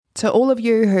To all of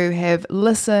you who have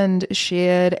listened,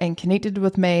 shared, and connected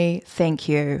with me, thank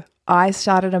you. I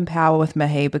started Empower with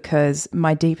Mihi because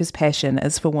my deepest passion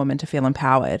is for women to feel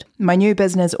empowered. My new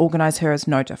business, Organise Her, is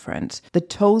no different. The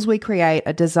tools we create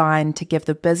are designed to give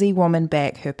the busy woman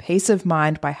back her peace of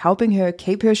mind by helping her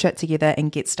keep her shit together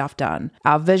and get stuff done.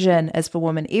 Our vision is for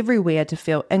women everywhere to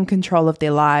feel in control of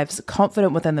their lives,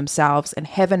 confident within themselves, and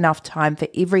have enough time for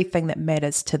everything that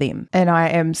matters to them. And I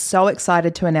am so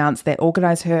excited to announce that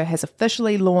Organise Her has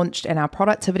officially launched and our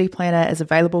productivity planner is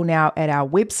available now at our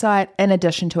website, in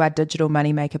addition to our digital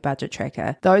moneymaker budget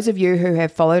tracker. Those of you who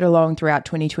have followed along throughout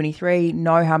 2023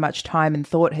 know how much time and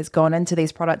thought has gone into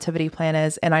these productivity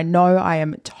planners, and I know I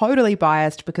am totally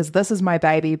biased because this is my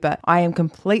baby, but I am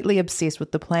completely obsessed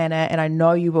with the planner, and I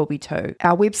know you will be too.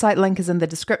 Our website link is in the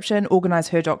description,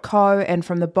 organiseher.co, and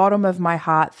from the bottom of my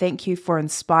heart, thank you for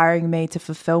inspiring me to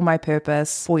fulfill my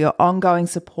purpose, for your ongoing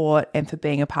support, and for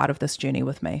being a part of this journey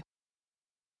with me.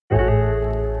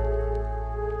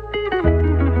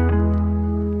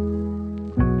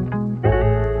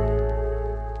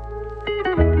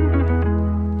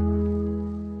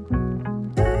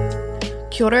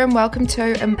 Kia ora and welcome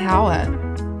to Empower,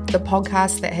 the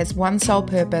podcast that has one sole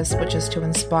purpose, which is to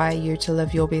inspire you to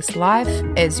live your best life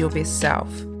as your best self.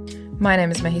 My name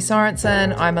is Mihi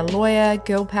Sorensen. I'm a lawyer,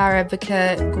 girl power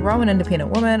advocate, grown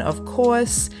independent woman, of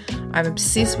course. I'm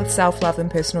obsessed with self-love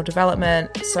and personal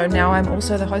development, so now I'm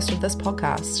also the host of this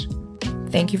podcast.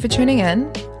 Thank you for tuning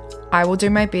in. I will do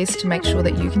my best to make sure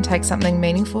that you can take something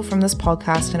meaningful from this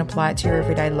podcast and apply it to your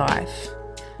everyday life.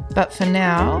 But for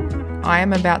now, I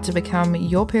am about to become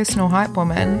your personal hype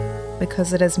woman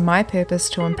because it is my purpose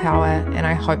to empower, and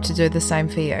I hope to do the same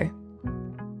for you.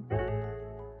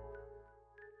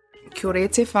 Kia ora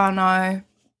te whānau.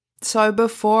 So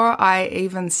before I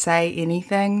even say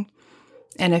anything,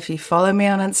 and if you follow me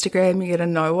on Instagram, you're going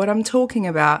to know what I'm talking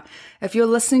about. If you're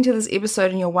listening to this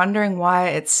episode and you're wondering why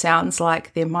it sounds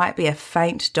like there might be a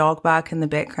faint dog bark in the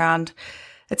background,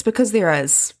 it's because there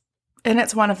is. And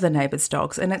it's one of the neighbour's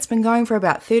dogs, and it's been going for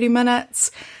about 30 minutes,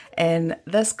 and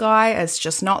this guy is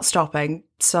just not stopping,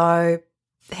 so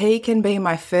he can be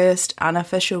my first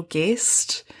unofficial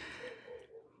guest.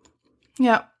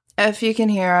 Yeah, if you can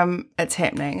hear him, it's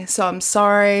happening. So I'm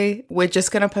sorry, we're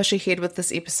just going to push ahead with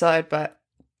this episode, but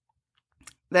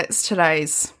that's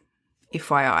today's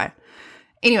FYI.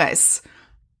 Anyways,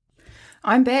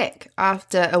 I'm back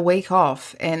after a week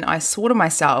off, and I swore to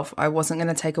myself I wasn't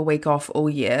going to take a week off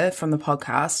all year from the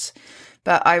podcast,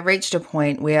 but I reached a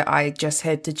point where I just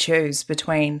had to choose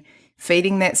between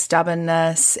feeding that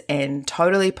stubbornness and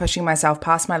totally pushing myself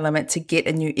past my limit to get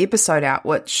a new episode out,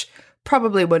 which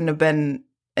probably wouldn't have been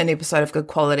an episode of good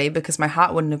quality because my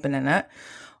heart wouldn't have been in it,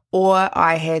 or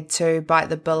I had to bite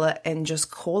the bullet and just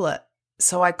call it.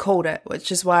 So I called it,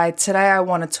 which is why today I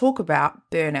want to talk about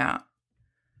burnout.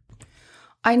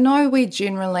 I know we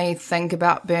generally think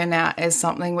about burnout as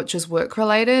something which is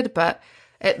work-related, but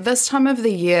at this time of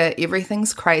the year,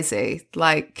 everything's crazy.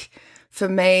 Like, for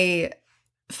me,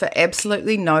 for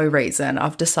absolutely no reason,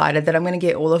 I've decided that I'm going to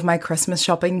get all of my Christmas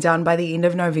shopping done by the end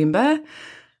of November.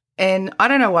 And I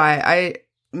don't know why.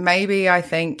 I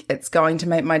think it's going to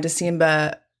make my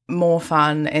December more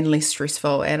fun and less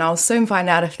stressful, and I'll soon find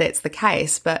out if that's the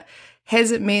case. But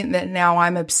has it meant that now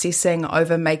I'm obsessing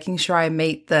over making sure I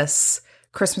meet this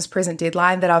Christmas present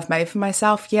deadline that I've made for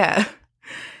myself? Yeah.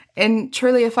 And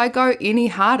truly, if I go any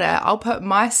harder, I'll put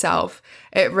myself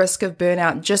at risk of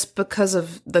burnout just because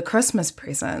of the Christmas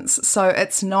presents. So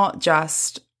it's not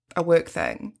just a work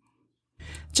thing.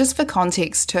 Just for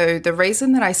context too, the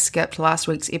reason that I skipped last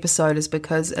week's episode is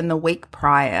because in the week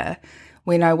prior,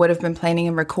 when I would have been planning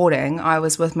and recording, I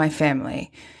was with my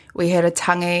family. We had a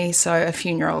tangi, so a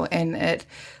funeral, and it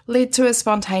led to a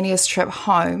spontaneous trip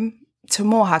home to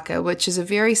Mohaka, which is a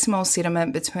very small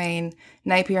settlement between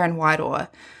Napier and Wairoa.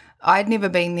 I'd never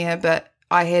been there, but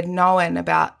I had known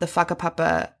about the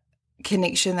whakapapa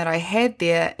connection that I had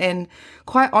there, and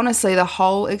quite honestly, the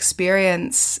whole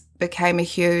experience became a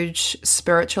huge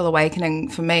spiritual awakening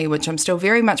for me, which I'm still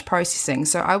very much processing.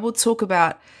 So I will talk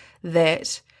about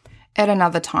that at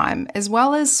another time, as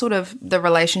well as sort of the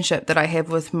relationship that I have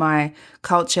with my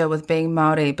culture, with being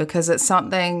Māori, because it's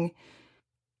something,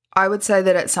 I would say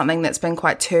that it's something that's been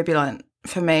quite turbulent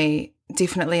for me,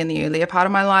 definitely in the earlier part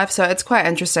of my life. So it's quite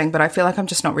interesting, but I feel like I'm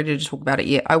just not ready to talk about it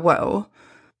yet. I will,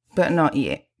 but not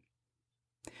yet.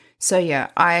 So yeah,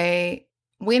 I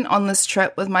went on this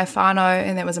trip with my whānau,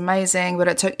 and that was amazing, but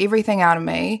it took everything out of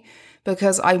me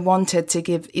because I wanted to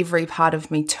give every part of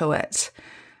me to it.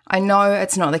 I know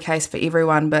it's not the case for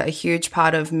everyone, but a huge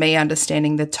part of me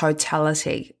understanding the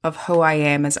totality of who I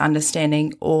am is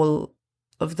understanding all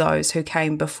of those who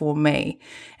came before me.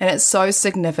 And it's so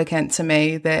significant to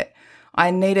me that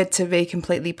I needed to be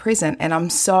completely present. And I'm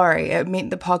sorry, it meant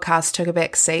the podcast took a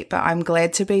back seat, but I'm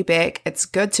glad to be back. It's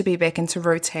good to be back into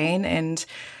routine, and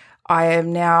I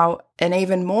am now an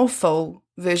even more full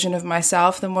version of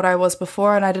myself than what I was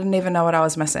before, and I didn't even know what I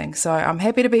was missing. So I'm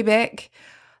happy to be back.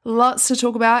 Lots to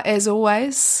talk about as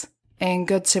always, and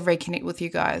good to reconnect with you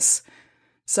guys.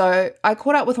 So I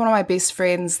caught up with one of my best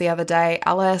friends the other day,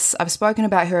 Alice. I've spoken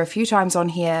about her a few times on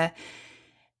here,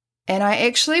 and I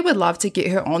actually would love to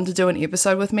get her on to do an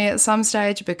episode with me at some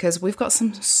stage because we've got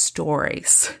some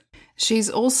stories. She's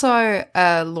also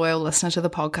a loyal listener to the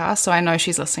podcast, so I know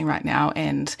she's listening right now,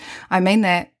 and I mean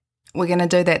that. We're going to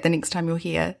do that the next time you're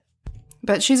here.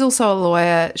 But she's also a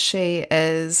lawyer. She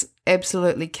is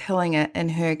absolutely killing it in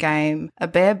her game. A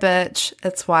bad bitch.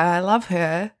 It's why I love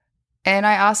her. And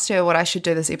I asked her what I should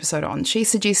do this episode on. She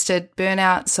suggested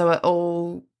burnout, so it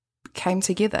all came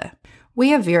together.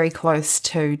 We are very close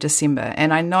to December,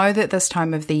 and I know that this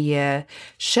time of the year,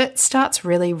 shit starts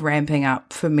really ramping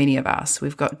up for many of us.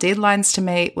 We've got deadlines to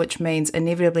meet, which means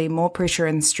inevitably more pressure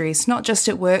and stress, not just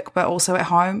at work, but also at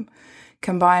home,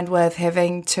 combined with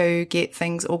having to get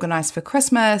things organised for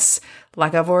Christmas,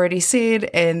 like I've already said,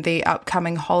 and the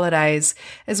upcoming holidays,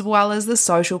 as well as the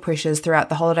social pressures throughout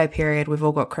the holiday period. We've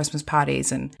all got Christmas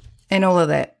parties and all of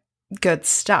that good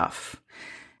stuff.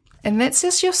 And that's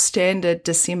just your standard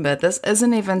December. This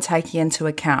isn't even taking into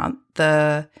account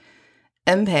the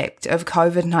impact of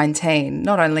COVID-19,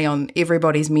 not only on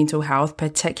everybody's mental health,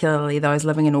 particularly those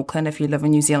living in Auckland if you live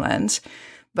in New Zealand,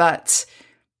 but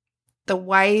the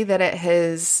way that it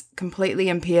has completely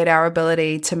impaired our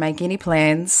ability to make any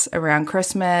plans around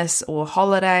Christmas or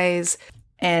holidays.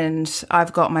 And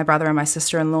I've got my brother and my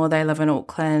sister-in-law, they live in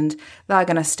Auckland. They're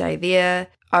going to stay there.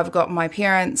 I've got my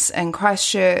parents in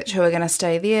Christchurch who are going to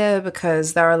stay there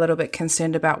because they're a little bit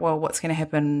concerned about, well, what's going to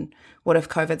happen? What if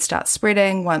COVID starts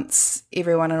spreading once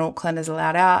everyone in Auckland is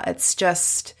allowed out? It's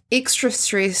just extra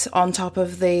stress on top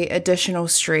of the additional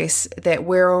stress that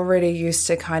we're already used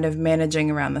to kind of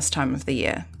managing around this time of the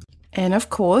year. And of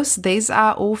course, these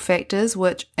are all factors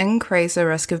which increase the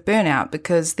risk of burnout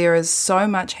because there is so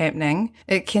much happening,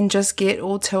 it can just get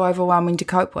all too overwhelming to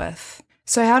cope with.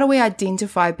 So how do we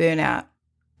identify burnout?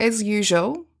 As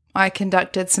usual, I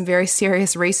conducted some very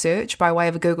serious research by way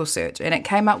of a Google search, and it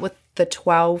came up with the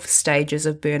 12 stages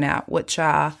of burnout, which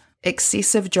are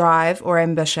excessive drive or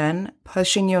ambition,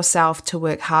 pushing yourself to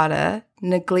work harder,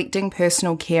 neglecting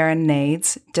personal care and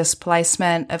needs,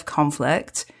 displacement of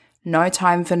conflict, no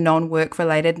time for non-work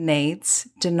related needs,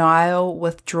 denial,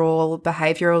 withdrawal,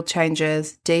 behavioral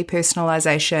changes,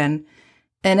 depersonalization,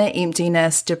 inner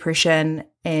emptiness, depression,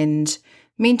 and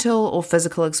mental or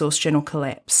physical exhaustion or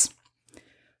collapse.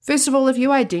 First of all, if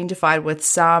you identified with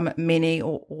some, many,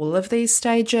 or all of these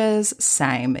stages,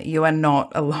 same, you are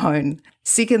not alone.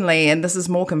 Secondly, and this is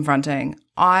more confronting,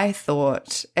 I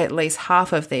thought at least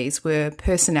half of these were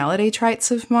personality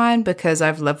traits of mine because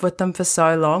I've lived with them for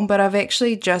so long, but I've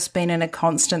actually just been in a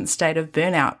constant state of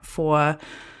burnout for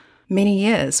many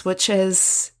years, which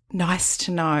is nice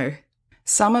to know.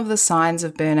 Some of the signs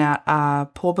of burnout are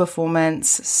poor performance,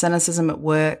 cynicism at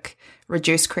work,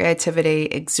 reduced creativity,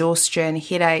 exhaustion,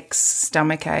 headaches,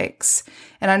 stomach aches,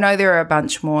 and I know there are a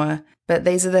bunch more, but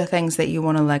these are the things that you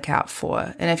want to look out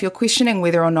for. And if you're questioning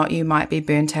whether or not you might be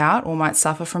burnt out or might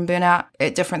suffer from burnout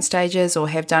at different stages or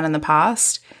have done in the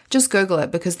past, just Google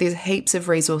it because there's heaps of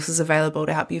resources available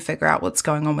to help you figure out what's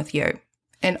going on with you.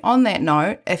 And on that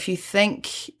note, if you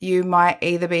think you might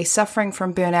either be suffering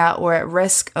from burnout or at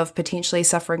risk of potentially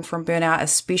suffering from burnout,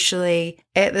 especially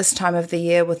at this time of the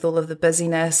year with all of the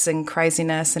busyness and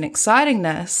craziness and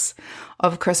excitingness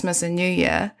of Christmas and New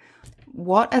Year,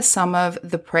 what are some of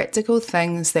the practical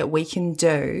things that we can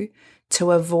do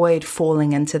to avoid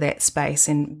falling into that space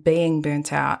and being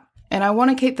burnt out? And I want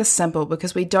to keep this simple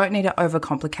because we don't need to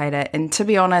overcomplicate it. And to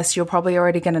be honest, you're probably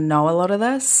already going to know a lot of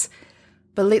this.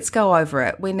 But let's go over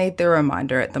it. We need the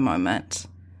reminder at the moment.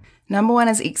 Number one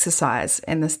is exercise,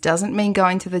 and this doesn't mean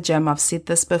going to the gym. I've said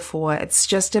this before. It's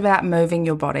just about moving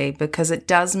your body because it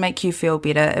does make you feel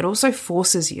better. It also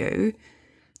forces you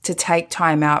to take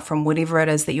time out from whatever it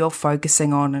is that you're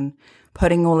focusing on and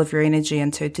putting all of your energy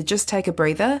into, to just take a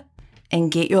breather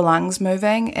and get your lungs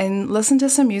moving and listen to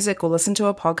some music or listen to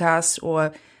a podcast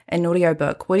or an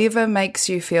audiobook, whatever makes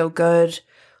you feel good,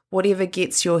 whatever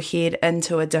gets your head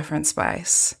into a different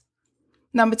space.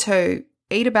 Number two,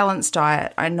 eat a balanced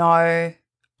diet. I know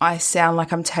I sound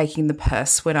like I'm taking the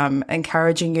piss when I'm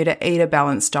encouraging you to eat a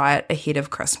balanced diet ahead of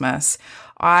Christmas.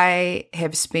 I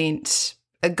have spent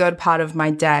a good part of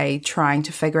my day trying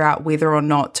to figure out whether or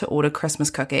not to order Christmas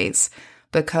cookies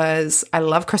because I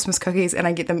love Christmas cookies and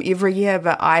I get them every year.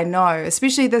 But I know,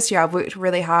 especially this year, I've worked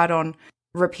really hard on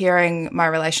repairing my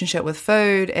relationship with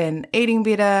food and eating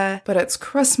better, but it's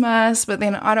Christmas. But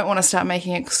then I don't want to start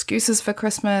making excuses for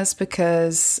Christmas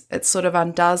because it sort of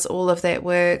undoes all of that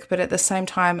work. But at the same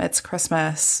time, it's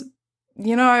Christmas,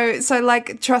 so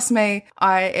like, trust me,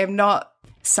 I am not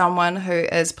someone who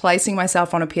is placing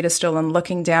myself on a pedestal and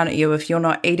looking down at you if you're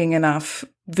not eating enough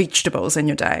vegetables in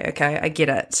your day. Okay, I get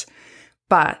it.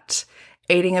 But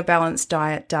eating a balanced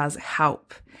diet does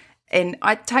help. And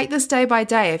I take this day by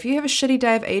day. If you have a shitty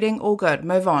day of eating, all good,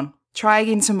 move on. Try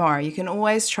again tomorrow. You can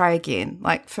always try again.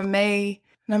 Like for me,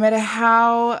 no matter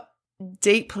how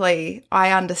deeply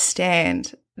I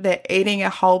understand that eating a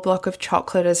whole block of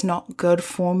chocolate is not good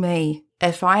for me,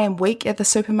 if I am weak at the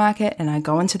supermarket and I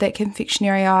go into that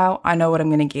confectionery aisle, I know what I'm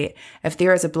going to get. If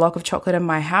there is a block of chocolate in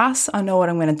my house, I know what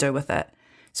I'm going to do with it.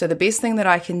 So the best thing that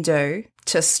I can do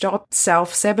to stop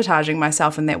self-sabotaging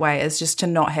myself in that way is just to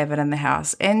not have it in the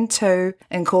house and to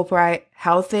incorporate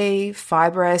healthy,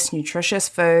 fibrous, nutritious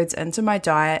foods into my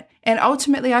diet. And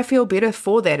ultimately, I feel better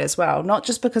for that as well. Not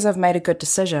just because I've made a good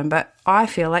decision, but I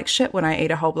feel like shit when I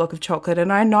eat a whole block of chocolate,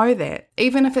 and I know that.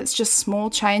 Even if it's just small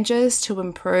changes to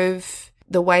improve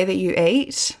the way that you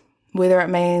eat, whether it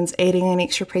means eating an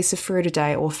extra piece of fruit a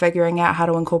day or figuring out how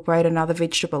to incorporate another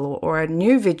vegetable or a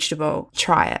new vegetable,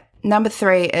 try it. Number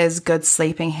 3 is good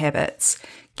sleeping habits.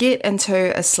 Get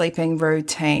into a sleeping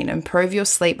routine. Improve your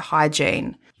sleep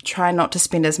hygiene. Try not to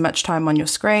spend as much time on your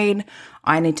screen.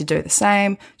 I need to do the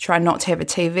same. Try not to have a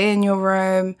TV in your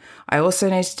room. I also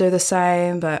need to do the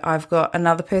same, but I've got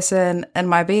another person in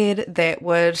my bed that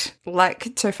would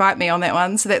like to fight me on that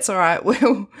one, so that's all right.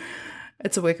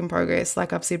 It's a work in progress,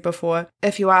 like I've said before.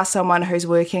 If you are someone who's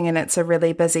working and it's a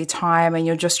really busy time and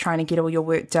you're just trying to get all your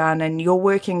work done and you're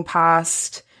working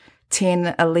past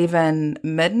 10, 11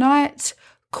 midnight,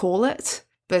 call it.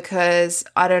 Because,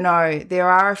 I don't know, there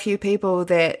are a few people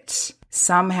that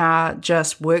somehow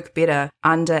just work better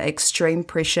under extreme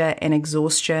pressure and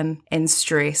exhaustion and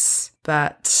stress.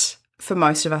 But for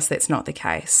most of us, that's not the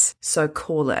case. So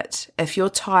call it. If you're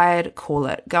tired, call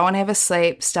it. Go and have a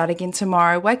sleep. Start again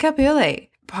tomorrow. Wake up early.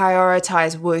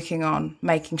 Prioritize working on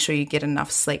making sure you get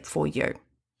enough sleep for you.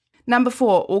 Number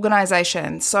 4,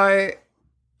 organization. So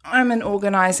I'm an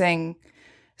organizing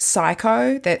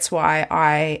psycho. That's why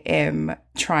I am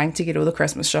trying to get all the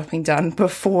Christmas shopping done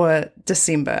before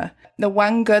December. The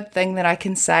one good thing that I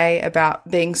can say about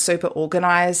being super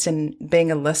organized and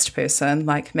being a list person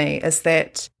like me is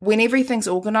that when everything's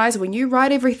organized, when you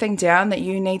write everything down that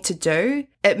you need to do,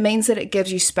 it means that it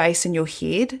gives you space in your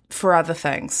head for other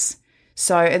things.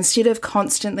 So instead of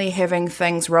constantly having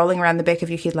things rolling around the back of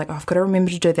your head like, oh, I've got to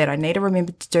remember to do that, I need to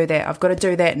remember to do that, I've got to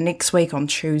do that next week on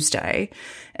Tuesday,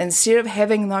 instead of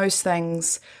having those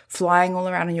things flying all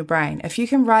around in your brain, if you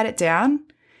can write it down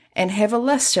and have a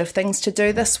list of things to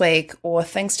do this week or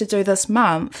things to do this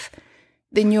month,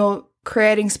 then you're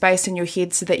creating space in your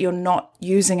head so that you're not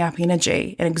using up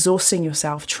energy and exhausting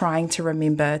yourself trying to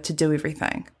remember to do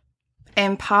everything.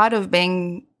 And part of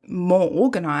being more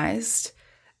organized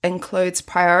includes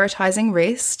prioritizing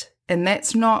rest. And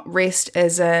that's not rest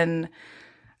as in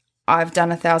I've done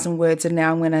 1,000 words and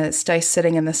now I'm going to stay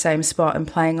sitting in the same spot and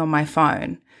playing on my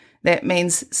phone. That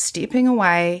means stepping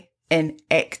away and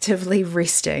actively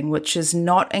resting, which is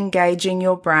not engaging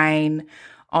your brain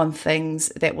on things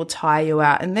that will tire you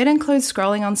out. And that includes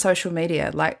scrolling on social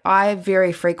media. Like I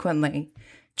very frequently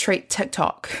treat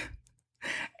TikTok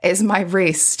as my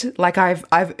rest. Like I've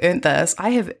earned this.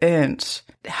 I have earned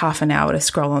half an hour to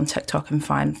scroll on TikTok and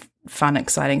find fun,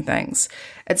 exciting things.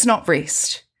 It's not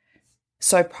rest.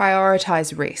 So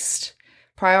prioritize rest.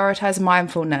 Prioritize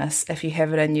mindfulness if you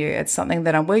have it in you. It's something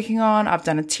that I'm working on. I've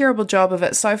done a terrible job of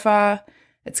it so far.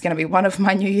 It's going to be one of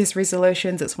my New Year's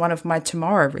resolutions. It's one of my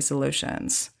tomorrow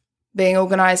resolutions. Being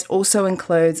organized also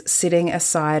includes setting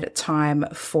aside time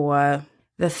for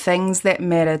the things that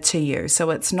matter to you. So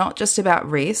it's not just about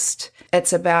rest.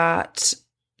 It's about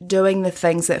doing the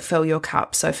things that fill your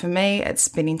cup. So for me, it's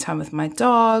spending time with my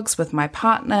dogs, with my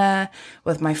partner,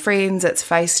 with my friends. It's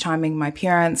FaceTiming my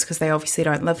parents because they obviously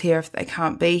don't live here if they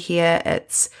can't be here.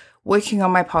 It's working on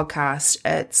my podcast.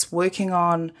 It's working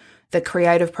on the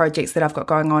creative projects that I've got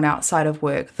going on outside of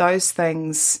work. Those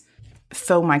things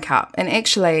fill my cup. And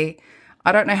actually,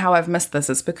 I don't know how I've missed this.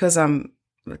 It's because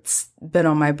it's been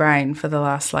on my brain for the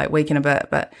last week and a bit,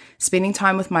 but spending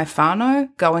time with my whānau,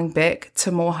 going back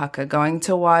to Mohaka, going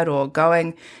to Wairoa,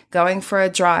 going for a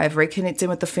drive, reconnecting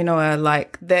with the whenua,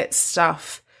 that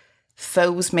stuff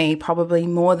fills me probably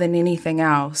more than anything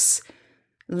else.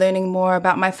 learning more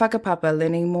about my whakapapa,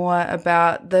 learning more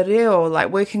about the reo, like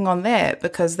working on that,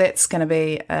 because that's going to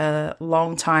be a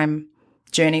long time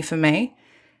journey for me.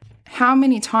 How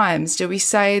many times do we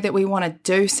say that we want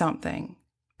to do something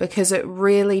because it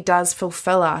really does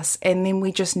fulfill us, and then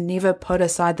we just never put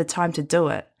aside the time to do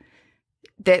it?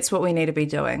 That's what we need to be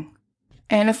doing.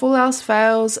 And if all else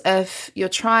fails, if you're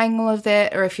trying all of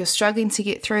that, or if you're struggling to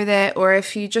get through that, or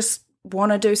if you just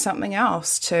want to do something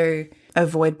else to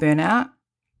avoid burnout,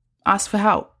 ask for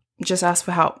help. Just ask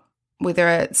for help. Whether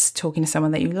it's talking to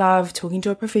someone that you love, talking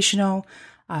to a professional,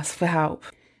 ask for help.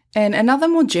 And another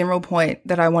more general point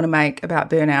that I want to make about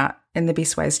burnout and the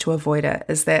best ways to avoid it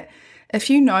is that if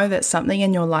you know that something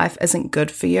in your life isn't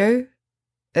good for you,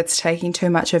 it's taking too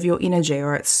much of your energy,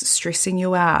 or it's stressing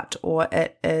you out, or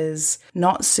it is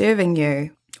not serving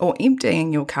you or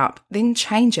emptying your cup, then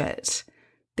change it.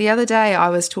 The other day I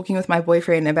was talking with my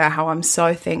boyfriend about how I'm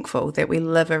so thankful that we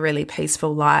live a really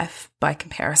peaceful life by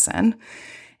comparison,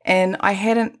 and I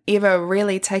hadn't ever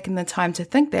really taken the time to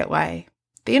think that way.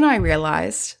 Then I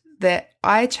realized that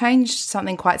I changed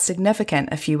something quite significant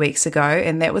a few weeks ago,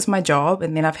 and that was my job,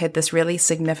 and then I've had this really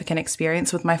significant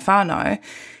experience with my whānau.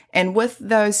 And with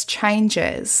those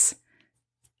changes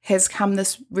has come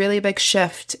this really big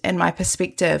shift in my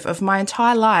perspective of my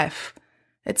entire life.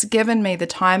 It's given me the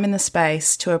time and the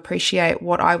space to appreciate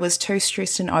what I was too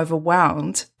stressed and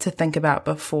overwhelmed to think about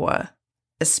before.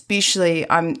 Especially,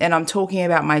 I'm talking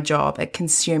about my job. It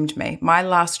consumed me. My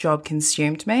last job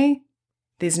consumed me.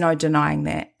 There's no denying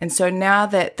that. And so now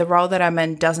that the role that I'm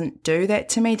in doesn't do that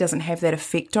to me, doesn't have that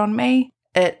effect on me,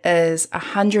 it is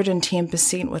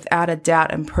 110% without a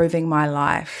doubt improving my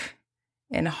life.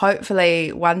 And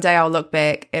hopefully one day I'll look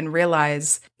back and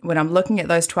realize when I'm looking at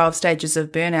those 12 stages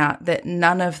of burnout that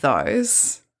none of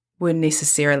those were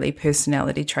necessarily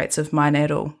personality traits of mine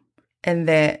at all. And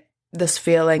that this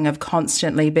feeling of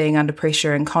constantly being under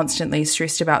pressure and constantly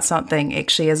stressed about something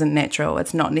actually isn't natural.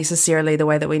 It's not necessarily the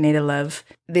way that we need to live.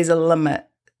 There's a limit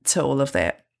to all of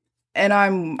that. And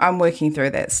I'm working through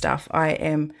that stuff. I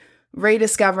am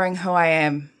rediscovering who I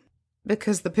am,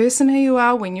 because the person who you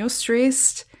are when you're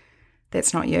stressed,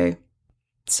 that's not you.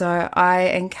 So I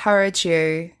encourage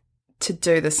you to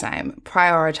do the same.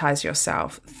 Prioritize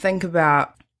yourself. Think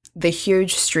about the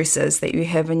huge stresses that you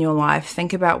have in your life.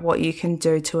 Think about what you can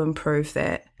do to improve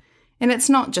that. And it's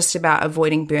not just about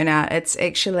avoiding burnout. It's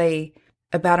actually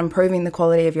about improving the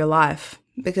quality of your life,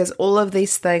 because all of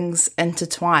these things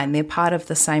intertwine. They're part of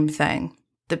the same thing.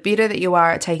 The better that you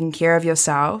are at taking care of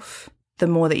yourself, the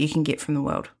more that you can get from the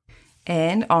world.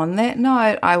 And on that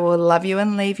note, I will love you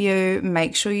and leave you.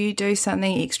 Make sure you do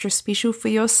something extra special for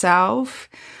yourself.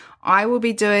 I will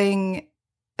be doing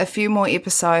a few more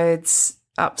episodes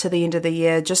up to the end of the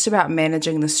year, just about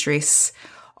managing the stress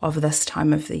of this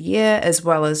time of the year, as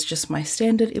well as just my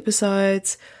standard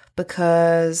episodes,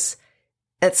 because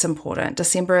it's important.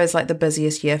 December is like the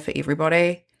busiest year for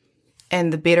everybody.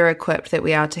 And the better equipped that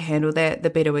we are to handle that, the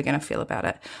better we're going to feel about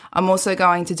it. I'm also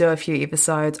going to do a few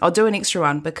episodes. I'll do an extra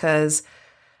one because,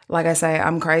 like I say,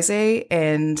 I'm crazy.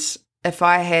 And if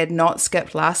I had not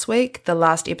skipped last week, the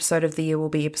last episode of the year will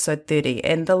be episode 30.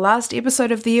 And the last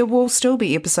episode of the year will still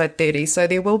be episode 30. So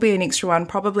there will be an extra one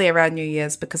probably around New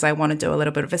Year's, because I want to do a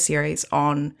little bit of a series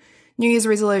on New Year's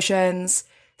resolutions,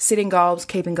 setting goals,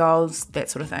 keeping goals, that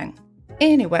sort of thing.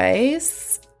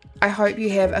 Anyways, I hope you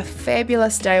have a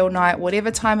fabulous day or night, whatever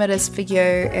time it is for you,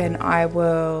 and I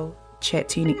will chat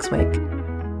to you next week.